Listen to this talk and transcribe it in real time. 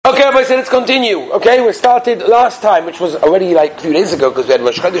Rabbi said, let's continue. Okay, we started last time, which was already like a few days ago, because we had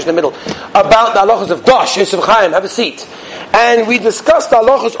Rosh Chodesh in the middle, about the halachos of Dosh. Yosef Chaim, have a seat. And we discussed the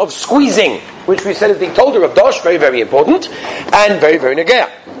halachos of squeezing, which we said is the Tolder of Dosh, very, very important, and very, very negea.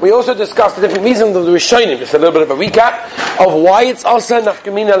 We also discussed the different reasons of the Rishonim, just a little bit of a recap of why it's asa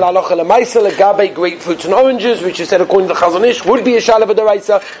nafkamina la'alocha la'maisa legabe grapefruits and oranges, which is said according to Chazon Ish would be a shalav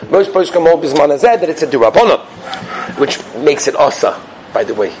d'oraisa. Most poskim hold bisman hazeh that it's a d'rabbanan, which makes it asa. By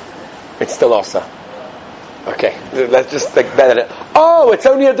the way, it's still asa. Okay, let's just think better. Oh, it's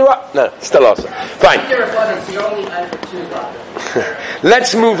only a d'rabbanan. No, it's still asa. Fine.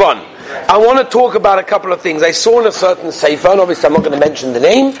 Let's move on. I want to talk about a couple of things. I saw in a certain sefer, and obviously I'm not going to mention the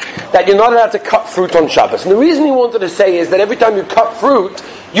name, that you're not allowed to cut fruit on Shabbos. And the reason he wanted to say is that every time you cut fruit,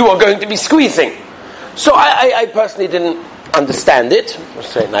 you are going to be squeezing. So I personally didn't understand it. I'll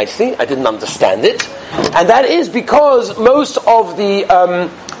say it nicely. I didn't understand it. And that is because most of the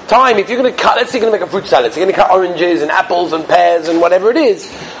time, if you're going to cut, let's say you're going to make a fruit salad, so you're going to cut oranges and apples and pears and whatever it is,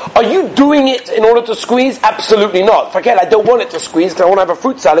 are you doing it in order to squeeze? Absolutely not. Forget, I don't want it to squeeze because I want to have a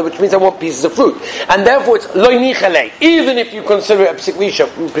fruit salad, which means I want pieces of fruit. And therefore it's lo nichale, even if you consider it a psik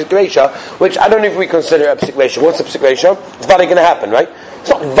resha, which I don't know if we consider it a psik resha. What's a psik resha? It's not going to happen, right? It's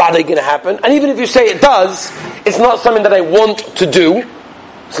not vada going to happen. And even if you say it does, it's not something that I want to do.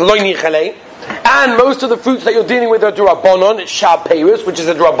 It's lo nichale. And most of the fruits that you're dealing with are d'rabbanan. It's shab peirus, which is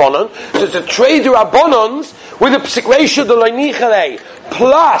a d'rabbanan. So it's a tray d'rabbanans with a psik resha de lo nichale.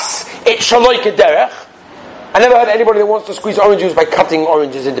 Plus, it's shaloi kederech. I never heard anybody that wants to squeeze orange juice by cutting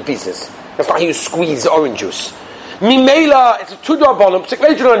oranges into pieces. That's not how you squeeze orange juice. Mimela, it's a two d'rabbanan,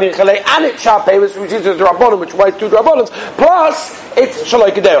 and it's shab peirus, which is a d'rabbanan, which is why it's two d'rabbanans. Plus, it's shaloi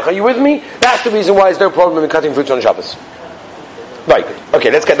kederech. Are you with me? That's the reason why there's no problem in cutting fruits on Shabbos. Right, good.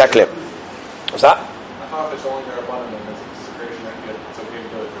 Okay, let's get that clear. What's that?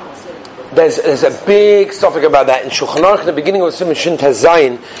 There's a big topic about that. In Shulchan Aruch, the beginning of Siman Shin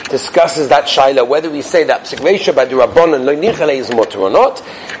Tazayin discusses that shaila, whether we say that psik resha by d'rabbanan lo nichale is mutter or not.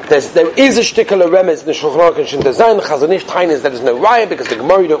 There is a shtickle remez in the Shulchan Aruch and Shin Tazayin. Chazon Ish tainas there is no raya because the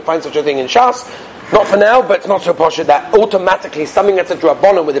Gemara you don't find such a thing in Shas. Not for now, but it's not so posh that automatically something that's a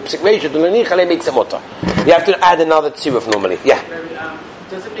d'rabbanan with a psik resha lo nichale makes it mutter. You have to add another tziruf normally. Yeah.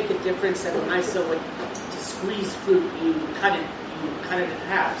 Does it make a difference that when I saw to squeeze fruit, you cut it in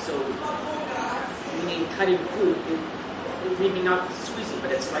half? So meaning cutting fruit, it maybe not squeezing,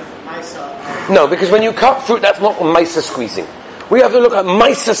 but it's like maisa. No, because when you cut fruit, that's not maisa squeezing. We have to look at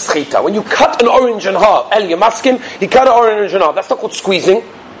maisa schita. When you cut an orange in half, El Yamaskim, he cut an orange in half. That's not called squeezing,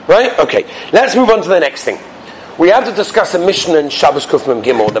 right? Okay, let's move on to the next thing. We have to discuss a Mishnah in Shabbos Kuf Mem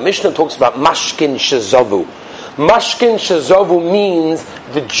Gimel. The Mishnah talks about mashkin shezavu. Mashkin shezavu means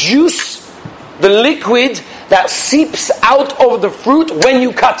the juice, the liquid that seeps out of the fruit when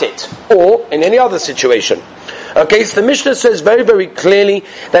you cut it, or in any other situation. Okay, so the Mishnah says very, very clearly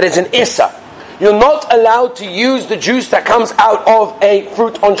that it's an issa. You're not allowed to use the juice that comes out of a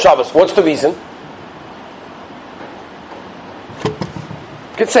fruit on Shabbos. What's the reason?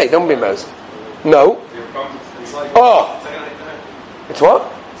 You could say, don't be embarrassed. No. Oh. It's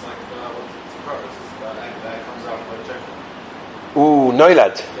what? Ooh,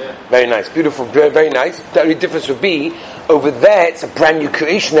 Noilad. Yeah. Very nice. Beautiful, very nice. The only difference would be, over there, it's a brand new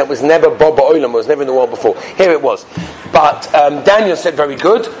creation that was never Baba Olam, was never in the world before. Here it was. But Daniel said very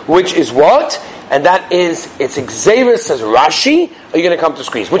good, which is what? And that is, it's Xavier says Rashi, are you going to come to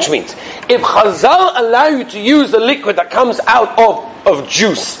squeeze? Which means, if Chazal allow you to use the liquid that comes out of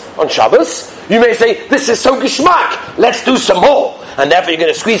juice on Shabbos, you may say, this is so geschmack, let's do some more. And therefore you're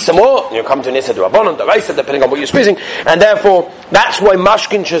going to squeeze some more, and you'll come to Nisa d'Rabbanan, d'Oraisa, depending on what you're squeezing, and therefore, that's why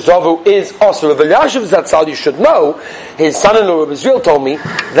Mashkin Shezavu is also. Rav Elyashiv Zatzal, you should know, his son-in-law Rav Israel told me,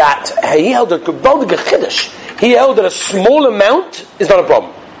 that he held that a small amount is not a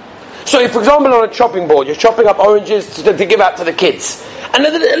problem. So if, for example, on a chopping board, you're chopping up oranges to give out to the kids, and a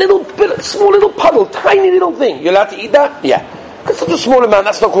little bit, small little puddle, tiny little thing, you're allowed to eat that? Yeah. Because such a small amount,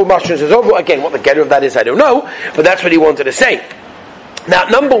 that's not called Mashkin Shezavu. Again, what the getter of that is, I don't know, but that's what he wanted to say. Now,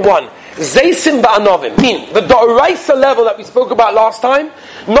 number one, Zeisim ba'anovim, meaning the D'oraisa level that we spoke about last time,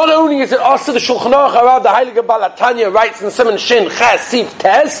 not only is it also the Shulchan Aruch Harav, the Heilige Baal HaTanya writes in Siman Shin Ches Sif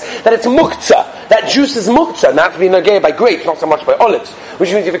Tes, that it's muktzah, that juice is muktzah, not to be nageh by grapes, not so much by olives,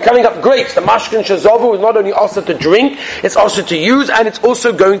 which means if you're cutting up grapes, the Mashkin Shezavu is not only also to drink, it's also to use, and it's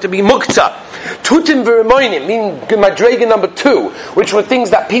also going to be muktzah. Tutim v'remoinim, meaning madrega number 2, which were things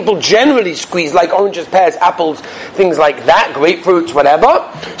that people generally squeeze, like oranges, pears, apples, things like that, grapefruits,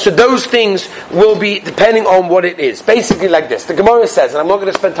 whatever. So those things will be depending on what it is. Basically like this. The Gemara says, and I'm not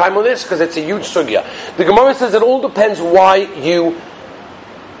going to spend time on this because it's a huge sugya. The Gemara says it all depends why you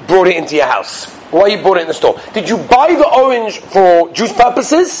brought it into your house. Why you bought it in the store? Did you buy the orange for juice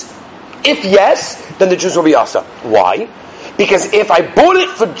purposes? If yes, then the juice will be asa. Why? Because if I bought it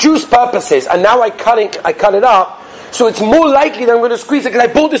for juice purposes and now I cut it up, so it's more likely that I'm going to squeeze it because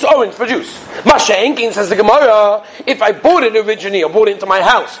I bought this orange for juice. Masha Enkin says the Gemara, if I bought it originally or bought it into my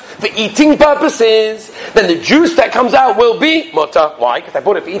house for eating purposes, then the juice that comes out will be mutter. Why? Because I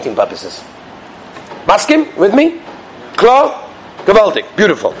bought it for eating purposes. Maskim, with me? Klar? Gewaltig.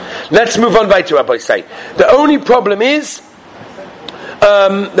 Beautiful. Let's move on by to Rabbi say. The only problem is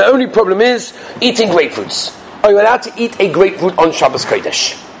eating grapefruits. Are you allowed to eat a grapefruit on Shabbos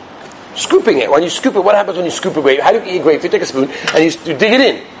Kodesh? Scooping it. When you scoop it, what happens when you scoop a grapefruit? How do you eat a grapefruit? You take a spoon and you dig it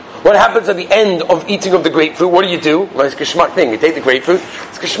in. What happens at the end of eating of the grapefruit? What do? Well, it's a geschmack thing. You take the grapefruit.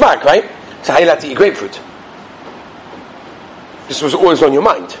 It's geschmack, right? So how are you allowed to eat grapefruit? This was always on your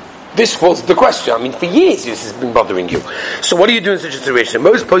mind. This was the question. I mean, for years this has been bothering you. So what do you do in such a situation?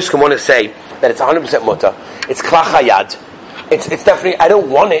 Most poskim want to say that it's 100% mutter. It's klach hayad. It's definitely, I don't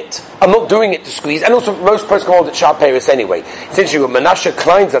want it. I'm not doing it to squeeze. And also, most poskim hold it sharp paris anyway. Essentially, Menashe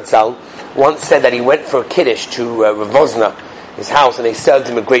Klein Zatzal once said that he went for a kiddush to Rav Wosner, his house, and they served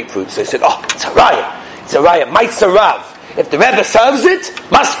him a grapefruit. So he said, oh, it's a raya. It's a raya. Mitzvah Rav. If the Rebbe serves it,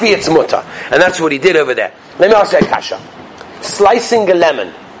 must be its mutter. And that's what he did over there. Let me ask you a kasha. Slicing a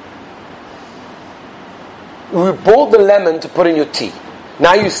lemon. You bought the lemon to put in your tea.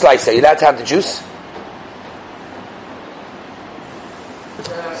 Now you slice it. Are you allowed to have the juice?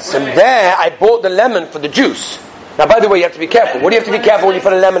 So there, I bought the lemon for the juice. Now, by the way, you have to be careful. What do you have to be careful when you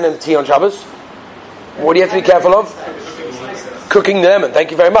put a lemon in the tea on Shabbos? What do you have to be careful of? Cooking the lemon. Thank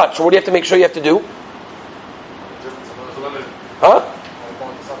you very much. So what do you have to make sure you have to do? Huh?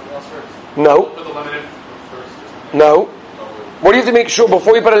 No. No. What do you have to make sure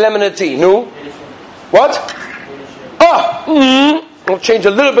before you put a lemon in the tea? No? What? I'll change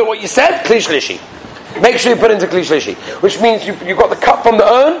a little bit what you said. Kli shlishi. Make sure you put it into Kli shlishi. Which means you got the cup from the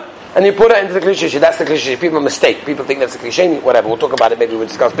urn and you put it into the Kli shlishi. That's the Kli shlishi. People mistake. People think that's the Kli sheni. Whatever. We'll talk about it. Maybe we'll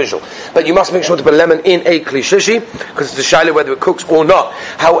discuss Bishul. But you must make sure to put lemon in a Kli shlishi because it's a shaila whether it cooks or not.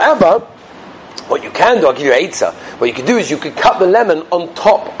 However, what you can do, I'll give you an eitzah. What you can do is you could cut the lemon on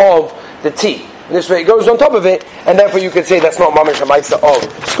top of the tea. And this way it goes on top of it, and therefore you could say that's not mamish hamaitza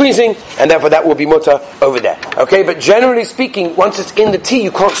of squeezing, and therefore that will be mutter over there. Okay, but generally speaking, once it's in the tea,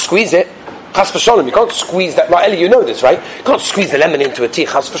 you can't squeeze it. Chas v'sholem, you can't squeeze that. Well, Eli, you know this, right? You can't squeeze the lemon into a tea.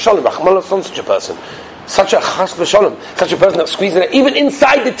 Chas v'sholem, Rachmanos on such a person. Such a chas v'sholem, such a person that's squeezing it, even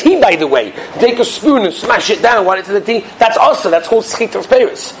inside the tea, by the way. Take a spoon and smash it down while it's in the tea. That's also, that's called schitas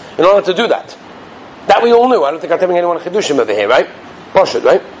peris. In order to do that. That we all knew. I don't think I'm telling anyone a chidushim over here, right? Poshut,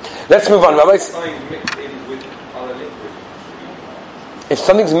 right? Let's move on, Rabbi. If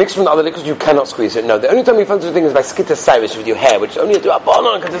something's mixed with other liquids, you cannot squeeze it. No, the only time we find such a thing is by skitter cyrus with your hair, which only you do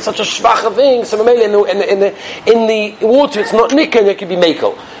abanon because it's such a schwache thing. So in the water, it's not nicker and it could be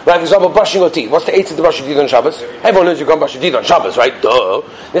makel. Right? For example, brushing your teeth. What's the eighth of the brush your teeth on Shabbos? Everyone knows you can't brush your teeth on Shabbos, right? Duh.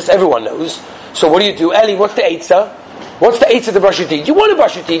 This everyone knows. So what do? Eli, what's the eighth, sir? What's the eighth of the brush your teeth? You want to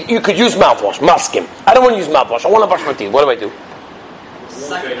brush your teeth? You could use mouthwash. Maskim. I don't want to use mouthwash. I want to brush my teeth. What do?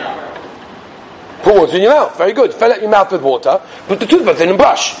 Put water in your mouth. Very good. Fill out your mouth with water. Put the toothbrush in and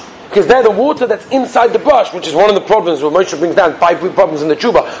brush. Because they're the water that's inside the brush, which is one of the problems where Moshe brings down 5 problems in the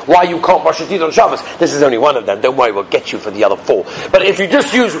tshuva, why you can't brush your teeth on Shabbos. This is only one of them. Don't worry, we'll get you for the other 4. But if you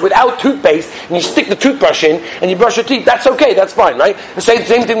just use without toothpaste, and you stick the toothbrush in, and you brush your teeth, that's okay, that's fine, right? The same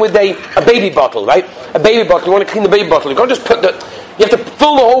thing with a baby bottle, right? A baby bottle, you want to clean the baby bottle, you can't just put you have to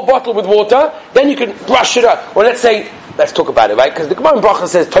fill the whole bottle with water, then you can brush it up. Well, let's talk about it, right? Because the Gemara in Bracha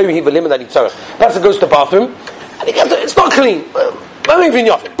says, person goes to the bathroom, and it's not clean. Right?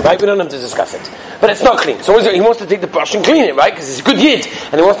 We don't have to discuss it. But it's not clean. So he wants to take the brush and clean it, right? Because he's a good yid.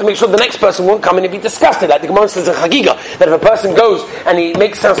 And he wants to make sure the next person won't come in and be disgusted. Like the Gemara says in Chagiga, that if a person goes and he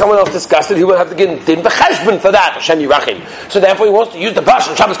makes someone else disgusted, he will have to give din v'cheshbon for that. Hashem Yirachim. So therefore he wants to use the brush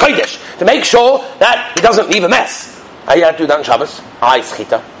on Shabbos Kodesh to make sure that he doesn't leave a mess. Are you allowed to do that on Shabbos? It's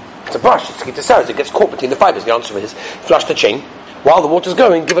chita. It's a brush. It's chita says. It gets caught between the fibers. The answer is, flush the chain. While the water's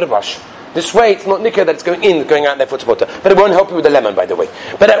going, give it a brush. This way, it's not nicker that it's going in, going out, therefore it's water. But it won't help you with the lemon, by the way.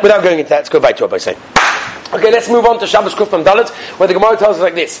 But without going into that, let's go back to what I say. Okay, let's move on to Shabbos Kuf Mem Dalet, where the Gemara tells us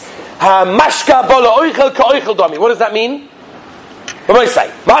like this. Mashka bola oichel ka'oichel dami. What does that mean? What do I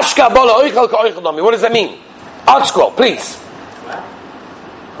say? Mashka bola oichel ka'oichel dami. What does that mean? Art scroll, please.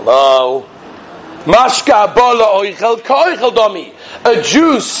 Hello? Mashka bola oichel ka'oichel dami. A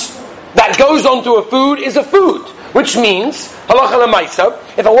juice that goes onto a food is a food. Which means, halacha l'maisa,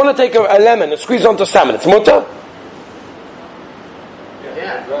 if I want to take a lemon and squeeze onto salmon, it's mutter?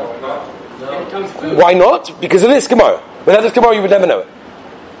 Yeah. Why not? Because of this Gemara. Without this Gemara, you would never know it.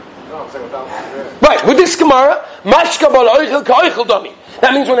 Right, with this Gemara, mashka bal oichel ka oichel dami.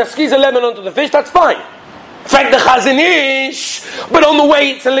 That means when I squeeze a lemon onto the fish, that's fine. Fact the Chazon Ish, but on the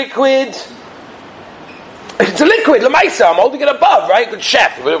way it's a liquid. It's a liquid, Lamaisa, I'm holding it above, right? Good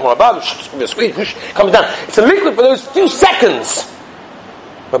chef. Above, squeeze, comes down. It's a liquid for those few seconds.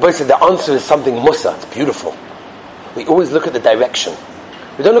 My boy said the answer is something musa. It's beautiful. We always look at the direction.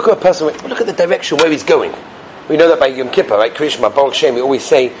 We don't look at a person, we look at the direction where he's going. We know that by Yom Kippur, right? Krishma, Baruch Shem, we always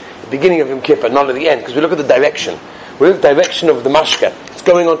say the beginning of Yom Kippur, not at the end, because we look at the direction. We look at the direction of the mashka. It's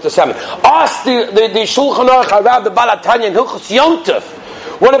going on to salmon. Ask the Shulchan Aruch Harav, the Baal HaTanya, and Hilchos Yom Tov.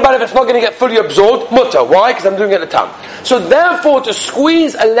 What about if it's not going to get fully absorbed? Mutter. Why? Because I'm doing it at the time. So therefore, to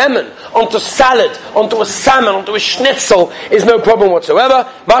squeeze a lemon onto salad, onto a salmon, onto a schnitzel is no problem whatsoever.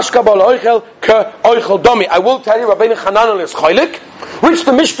 Mashka bal oichel ke oichel domi. I will tell you, Rabbeinu Chananel is choilik, which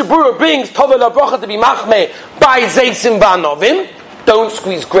the Mishnah Berurah brings Tova LaBracha to be machmeh by zeitzim v'anovim. Don't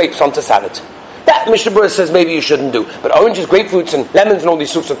squeeze grapes onto salad. That Mishnah Berurah says maybe you shouldn't do. But oranges, grapefruits, and lemons, and all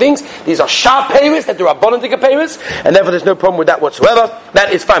these sorts of things, these are sharp peiros, that there are abundant peiros, and therefore there's no problem with that whatsoever.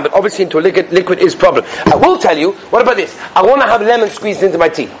 That is fine, but obviously into a liquid is problem. I will tell you, what about this? I want to have lemon squeezed into my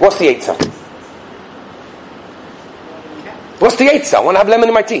tea. What's the eitzah? What's the eitzah? I want to have lemon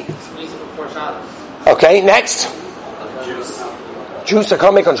in my tea. Squeeze it before Shabbos. Okay, next. Juice. Juice I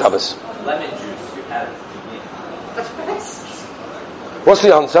can't make on Shabbos. Lemon juice you have. What's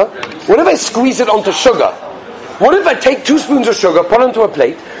the answer? What if I squeeze it onto sugar? What if I take 2 spoons of sugar, put it onto a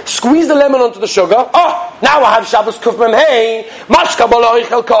plate, squeeze the lemon onto the sugar? Oh, now I have Shabbos Kuf Mem Hey. Mashka bal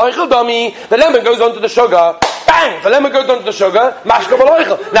oichel ka oichel dami. The lemon goes onto the sugar. Bang! The lemon goes onto the sugar. Mashka bal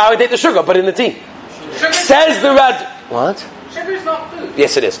oichel. Now I take the sugar, put it in the tea. Says the Rad. What? Sugar is not food.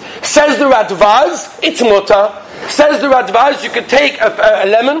 Yes, it is. Says the Radvaz, it's mutter. Says the Radvaz, you could take a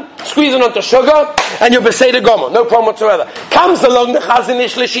lemon, squeeze it onto sugar, and you'll say the gomer. No problem whatsoever. Comes along the Chazon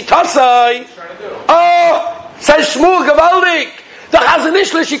Ish l'shitasai. Oh, says Shmuel Gavaldik. The Chazon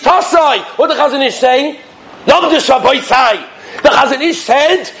Ish l'shitasai. What did the Chazon Ish say? Lobdus Rabbeisai. The Chazon Ish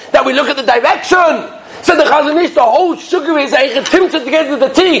said that we look at the direction. Said the Chazon Ish, the whole sugar is tempted to get into the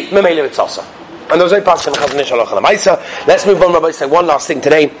tea. Memele Ritzasa. And those are passing the Chazon Ish Halacha L'Maisa. Let's move on, Rabbi. Say one last thing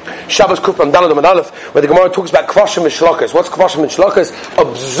today. Shabbos Kuf Mem Daled Amud Aleph, where the Gemara talks about kvashim and shlokas. What's kvashim and shlokas?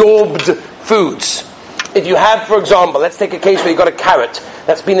 Absorbed foods. If you have, for example, let's take a case where you got a carrot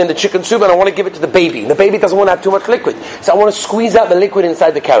that's been in the chicken soup, and I want to give it to the baby. The baby doesn't want to have too much liquid, so I want to squeeze out the liquid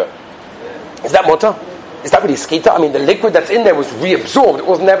inside the carrot. Is that mutter? Is that really skita? I mean, the liquid that's in there was reabsorbed. It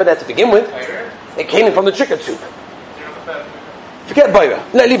wasn't never there to begin with. It came in from the chicken soup. Forget Baira.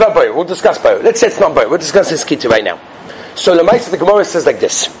 No, leave out Baira. We'll discuss Baira. Let's say it's not Baira. We'll discuss this Skita right now. So Lamaisa, the Gemara says like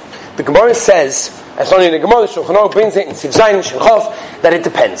this. The Gemara says, as only in the Gemara, Shulchan Aruch brings it in Siv Zayin, Shinchov, that it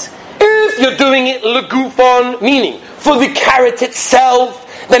depends. If you're doing it legufon, meaning for the carrot itself,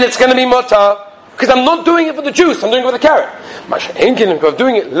 then it's going to be mutter. Because I'm not doing it for the juice, I'm doing it for the carrot. If I'm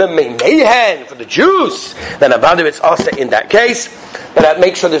doing it lemeinehen, for the juice, then about it it's also in that case. But that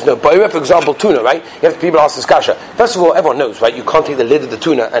makes sure there's no boira. For example, tuna, right? You have people ask this kasha. First of all, everyone knows, right? You can't take the lid of the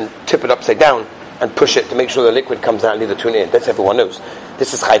tuna and tip it upside down and push it to make sure the liquid comes out and leave the tuna in. That's everyone knows.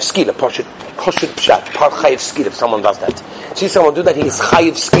 This is chayiv skila. Chayiv skila if someone does that. See someone do that, he is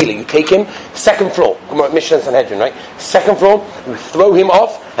chayiv skila. You take him, second floor, Mishnah and Sanhedrin, right? Second floor, you throw him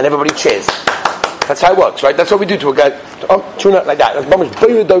off and everybody cheers. That's how it works, right? That's what we do to a guy. Oh, tuna like that. That's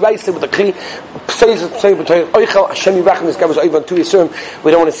with the kli. This guy was over on 2 Yisurim.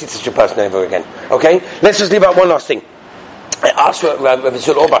 We don't want to see such a person ever again. Okay? Let's just leave out one last thing. I asked Rav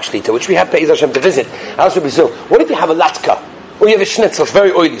Zul Orbach Shlita, which we have Be'ez Hashem to visit. I asked Rav Zul, what if you have a latka? Or you have a schnitzel, it's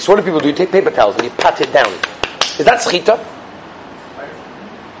very oily. So what do people do? You take paper towels and you pat it down. Is that schita?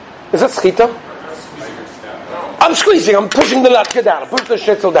 Is that schita? I'm squeezing, I'm pushing the latka down, I'm pushing the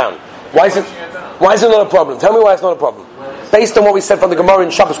schnitzel down. Why is it not a problem? Tell me why it's not a problem. Based on what we said from the Gemara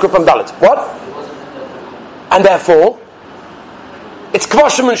in Shabbos Kuf Mem Daled. What? And therefore, it's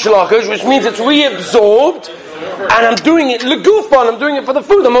kvashim and shalakas, which means it's reabsorbed, and I'm doing it legufan, I'm doing it for the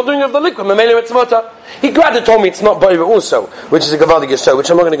food, I'm not doing it for the liquid. He grabbed it, told me it's not boira also, which is a gavadig yisod, which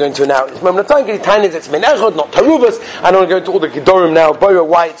I'm not going to go into now. It's menechod, not taruvas. I don't want to go into all the gedorim now, boira,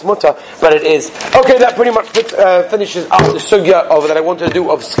 why it's mutter, but it is. Okay, that pretty much finishes up the sugya of that I wanted to do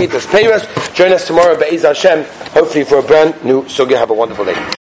of Skitas Peiros. Join us tomorrow, Be'ez Hashem, hopefully for a brand new sugya. Have a wonderful day.